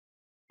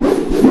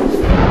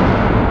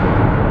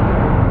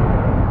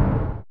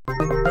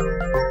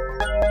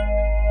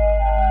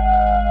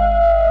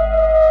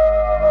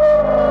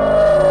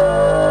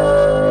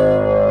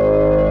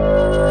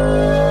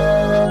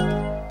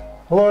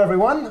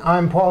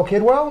I'm Paul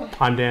Kidwell.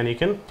 I'm Dan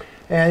Eakin.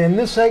 And in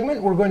this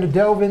segment, we're going to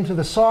delve into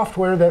the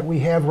software that we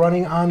have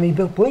running on the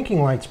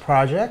Blinkenlights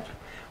project.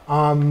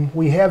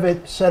 We have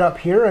it set up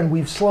here, and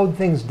we've slowed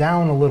things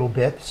down a little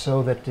bit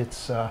so that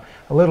it's a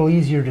little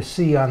easier to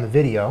see on the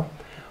video.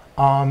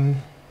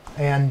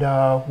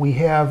 We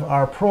have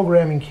our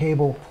programming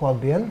cable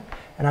plugged in,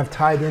 and I've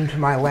tied into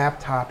my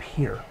laptop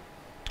here.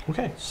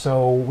 Okay.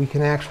 So we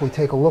can actually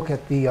take a look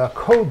at the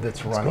code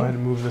that's running. Let's go ahead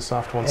and move this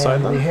off to one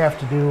side then. We have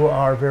to do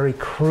our very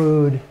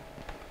crude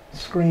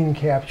screen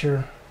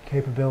capture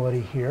capability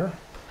here.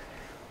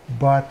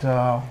 But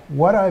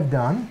what I've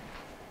done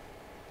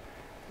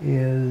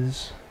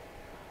is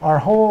our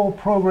whole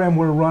program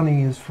we're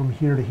running is from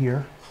here to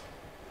here.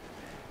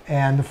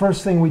 And the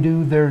first thing we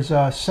do, there's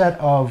a set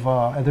of,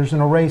 there's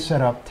an array set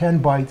up,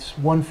 10 bytes,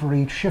 one for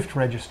each shift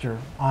register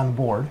on the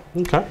board.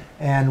 Okay.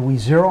 And we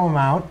zero them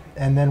out,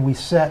 and then we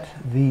set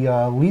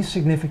the least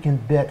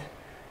significant bit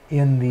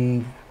in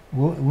the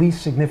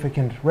least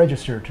significant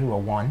register to a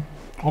 1.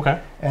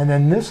 Okay. And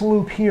then this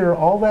loop here,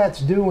 all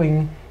that's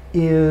doing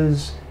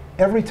is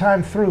every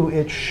time through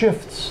it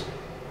shifts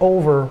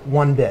over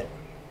 1 bit.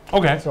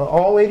 Okay. So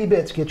all 80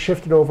 bits get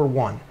shifted over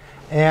 1.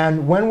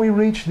 And when we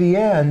reach the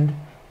end,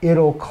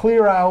 it'll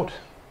clear out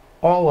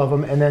all of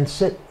them and then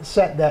set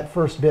that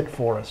first bit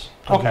for us.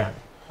 Okay. Again.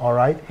 All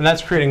right. And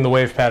that's creating the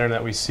wave pattern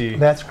that we see.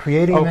 That's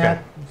creating Okay.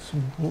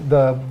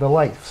 that, the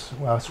lights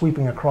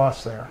sweeping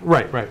across there.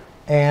 Right, right.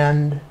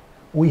 And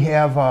we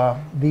have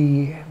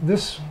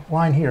this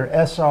line here,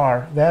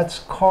 SR, that's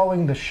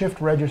calling the shift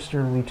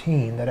register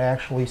routine that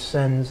actually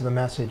sends the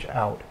message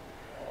out.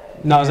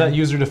 Now, is that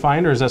user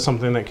defined, or is that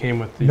something that came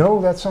with the... No,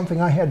 that's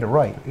something I had to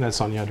write. That's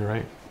something you had to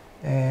write.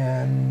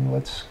 And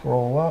let's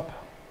scroll up.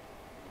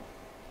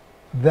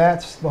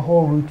 That's the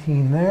whole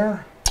routine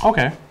there.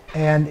 Okay.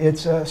 And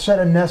it's a set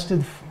of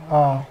nested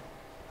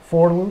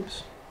for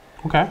loops.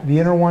 Okay. The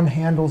inner one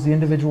handles the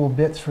individual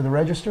bits for the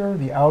register.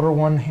 The outer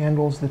one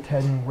handles the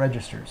 10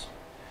 registers.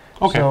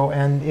 Okay. So,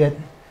 and it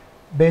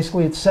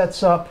basically it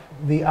sets up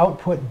the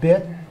output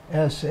bit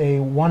as a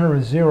 1 or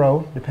a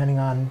 0, depending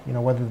on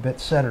whether the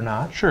bit's set or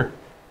not. Sure.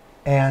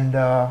 And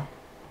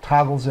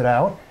toggles it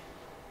out.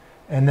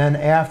 And then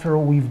after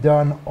we've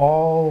done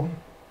all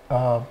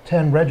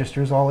 10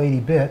 registers, all 80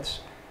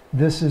 bits,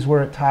 this is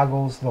where it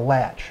toggles the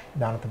latch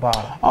down at the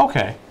bottom.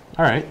 Okay.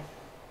 All right.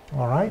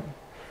 All right.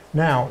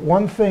 Now,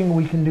 one thing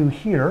we can do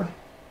here,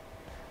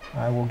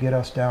 I will get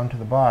us down to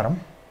the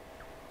bottom,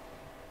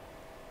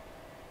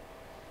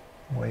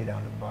 way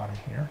down to the bottom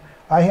here.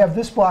 I have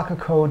this block of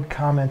code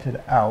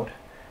commented out,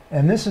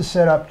 and this is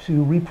set up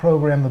to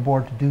reprogram the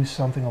board to do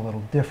something a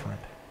little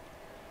different.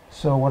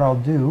 So what I'll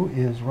do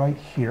is right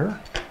here,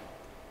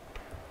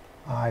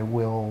 I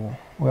will,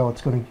 well,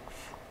 it's going to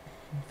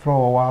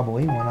throw a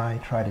wobbly when I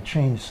try to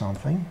change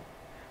something.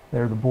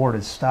 There, the board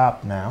is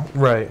stopped now.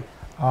 Right.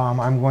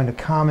 I'm going to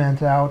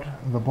comment out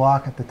the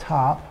block at the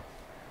top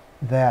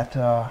that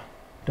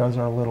does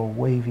our little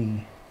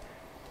wavy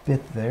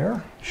bit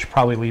there. You should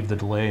probably leave the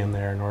delay in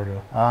there in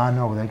order to...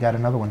 No, they got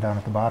another one down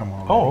at the bottom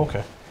already. Oh,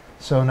 okay.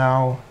 So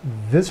now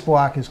this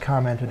block is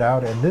commented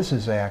out and this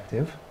is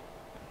active.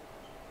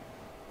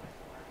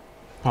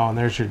 Oh, and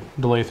there's your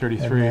delay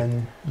 33.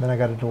 And then I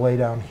got a delay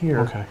down here.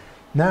 Okay.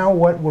 Now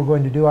what we're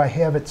going to do, I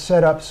have it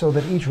set up so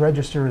that each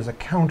register is a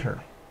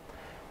counter.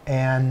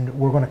 And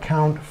we're going to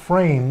count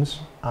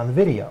frames on the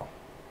video.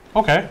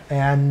 Okay.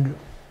 And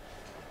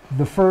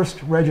the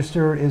first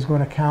register is going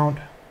to count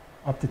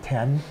up to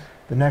 10,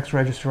 the next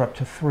register up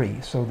to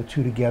 3. So the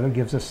two together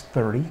gives us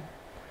 30.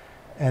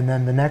 And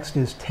then the next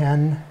is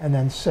 10 and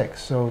then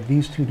 6. So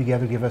these two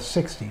together give us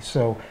 60.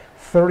 So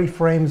 30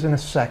 frames in a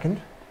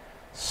second,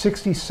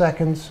 60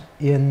 seconds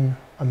in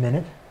a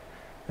minute,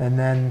 and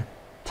then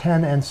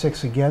 10 and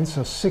 6 again,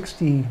 so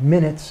 60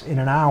 minutes in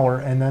an hour,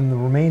 and then the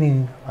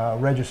remaining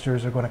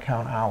registers are going to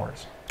count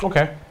hours.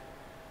 Okay.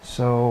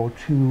 So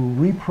to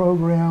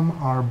reprogram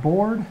our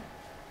board,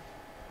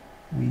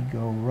 we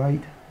go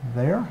right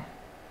there,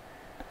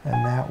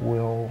 and that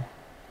will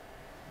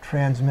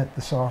transmit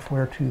the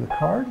software to the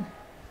card.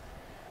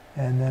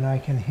 And then I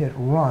can hit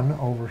run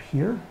over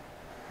here,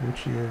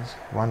 which is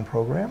run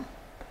program.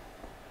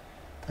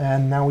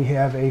 And now we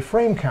have a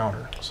frame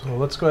counter. So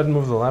let's go ahead and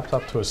move the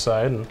laptop to a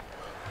side, and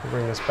we'll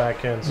bring this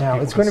back in. So now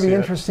it's going to be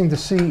interesting to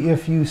see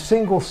if you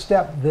single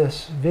step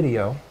this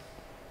video.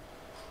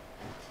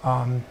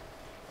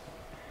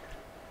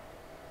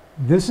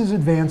 This is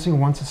advancing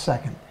once a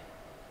second.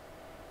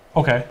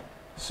 Okay.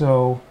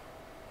 So,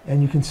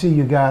 and you can see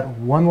you got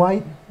one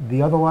light,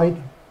 the other light,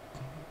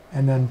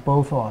 and then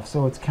both off.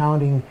 So it's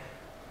counting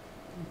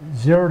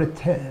 0 to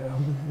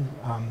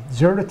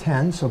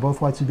 10, so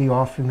both lights would be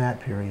off in that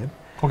period.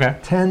 Okay.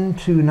 10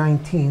 to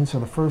 19, so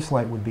the first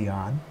light would be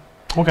on.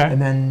 Okay. And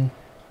then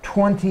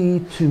 20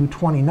 to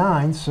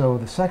 29, so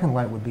the second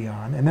light would be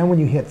on. And then when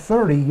you hit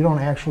 30, you don't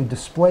actually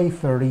display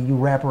 30, you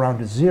wrap around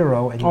to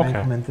 0 and you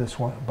increment this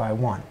one by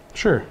 1.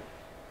 Sure.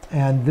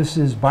 And this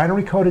is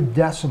binary coded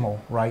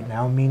decimal right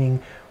now,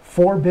 meaning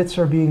 4 bits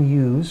are being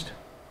used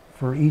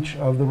for each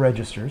of the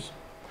registers.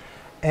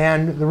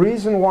 And the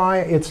reason why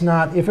it's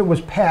not, if it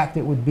was packed,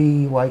 it would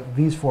be like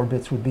these 4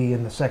 bits would be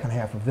in the second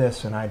half of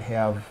this, and I'd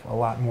have a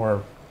lot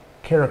more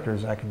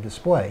characters I can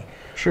display.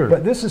 Sure.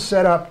 But this is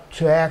set up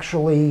to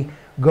actually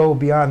go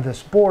beyond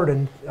this board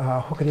and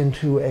hook it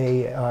into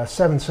a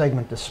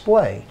 7-segment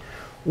display.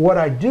 What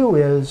I do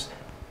is,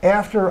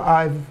 after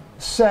I've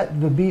set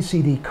the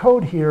BCD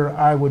code here,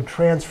 I would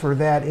transfer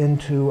that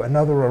into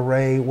another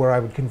array where I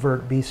would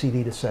convert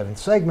BCD to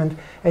 7-segment,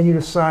 and you'd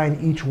assign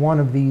each one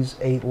of these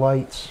 8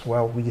 lights.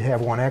 Well, we have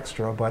 1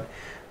 extra, but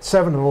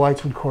 7 of the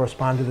lights would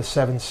correspond to the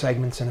 7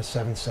 segments in a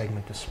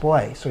 7-segment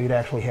display. So you'd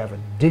actually have a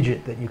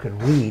digit that you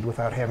could read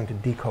without having to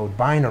decode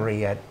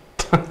binary at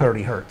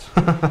 30 hertz.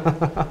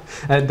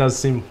 That does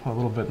seem a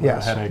little bit like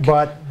a headache.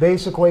 But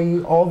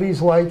basically all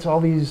these lights,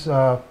 all these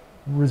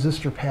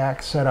resistor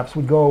pack setups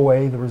would go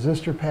away. The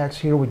resistor packs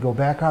here would go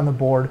back on the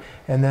board,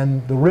 and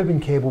then the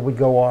ribbon cable would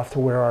go off to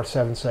where our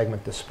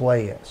 7-segment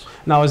display is.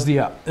 Now, is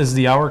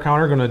the hour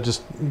counter going to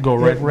just go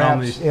right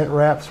down these? It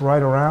wraps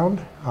right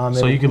around.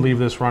 So you could leave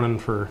this running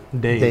for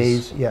days.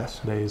 Days, yes.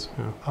 Days.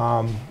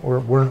 Yeah.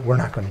 We're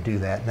not going to do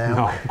that now.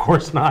 No, of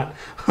course not.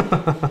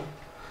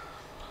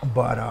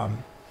 But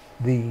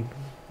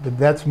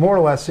that's more or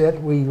less it.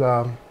 We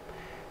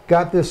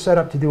got this set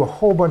up to do a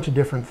whole bunch of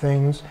different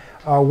things.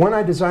 When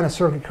I design a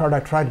circuit card, I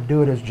try to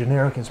do it as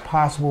generic as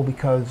possible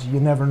because you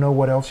never know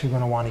what else you're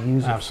going to want to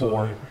use it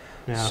for.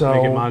 Yeah, so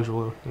make it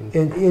modular.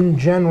 In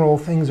general,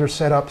 things are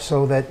set up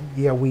so that,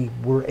 yeah,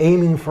 we're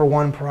aiming for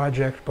one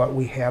project, but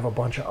we have a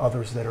bunch of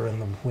others that are in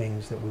the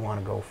wings that we want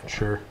to go for.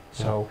 Sure.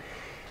 So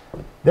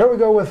there we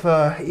go with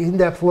an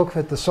in-depth look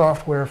at the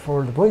software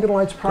for the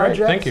Blinkenlights project.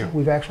 Great, thank you.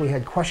 We've actually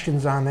had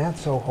questions on that,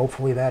 so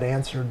hopefully that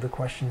answered the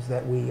questions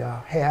that we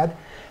had.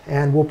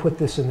 And we'll put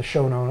this in the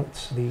show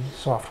notes, the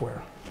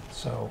software.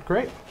 So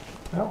great.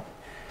 Well,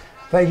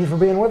 thank you for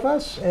being with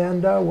us,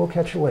 and we'll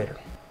catch you later.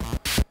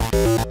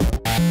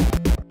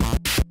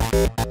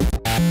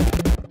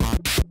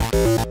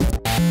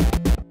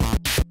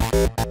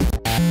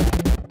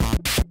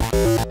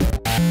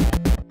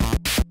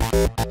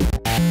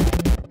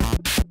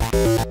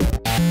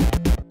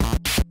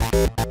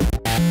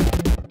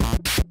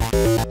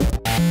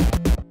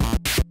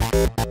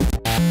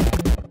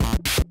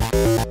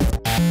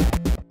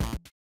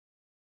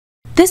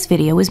 This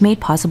video was made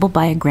possible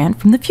by a grant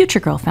from the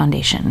Future Girl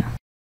Foundation.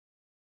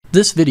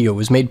 This video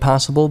was made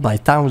possible by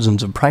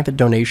thousands of private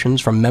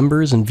donations from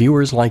members and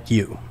viewers like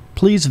you.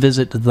 Please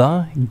visit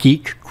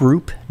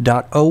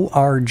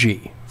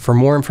thegeekgroup.org for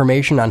more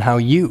information on how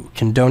you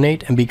can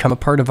donate and become a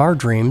part of our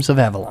dreams of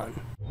Avalon.